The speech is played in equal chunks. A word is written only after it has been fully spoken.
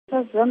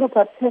around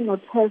about 10 or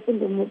 12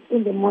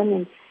 in the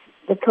morning,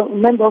 the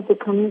member of the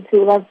community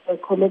was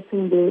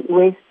collecting the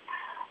waste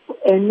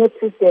and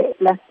noticed the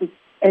plastic,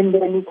 and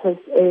then it was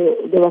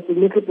there was a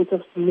little bit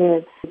of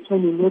smell.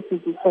 When he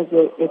noticed it was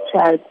a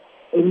child,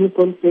 a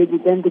newborn baby,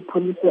 then the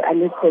police were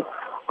alerted.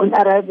 On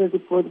arrival, the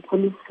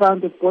police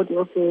found the body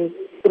of a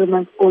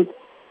 3-month-old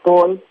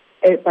boy,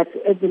 but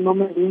at the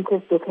moment the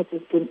inquest docket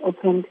has been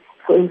opened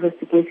for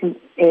investigation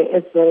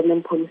at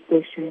Verulam police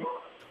station.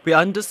 We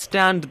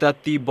understand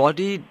that the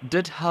body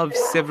did have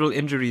several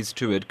injuries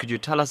to it. Could you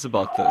tell us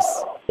about this?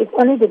 It's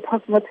only the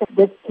postmortem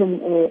that can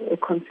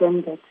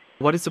confirm that.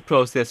 What is the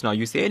process now?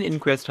 You say an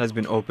inquest has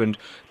been opened.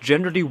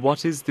 Generally,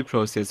 what is the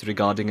process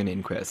regarding an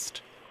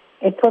inquest?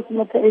 A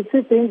postmortem is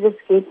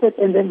investigated,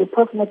 and then the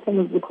postmortem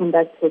will be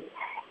conducted.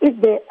 If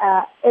there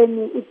are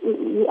any, if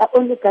we are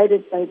only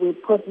guided by the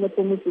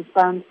postmortem if we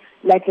found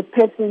like a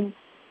person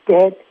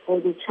dead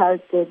or the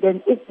child dead,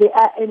 then if there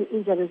are any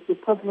injuries, the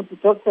postmortem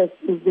doctor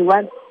is the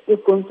one who is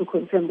going to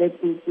confirm that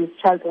the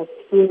child was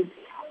killed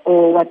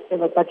or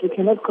whatever, but we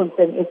cannot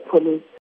confirm as police.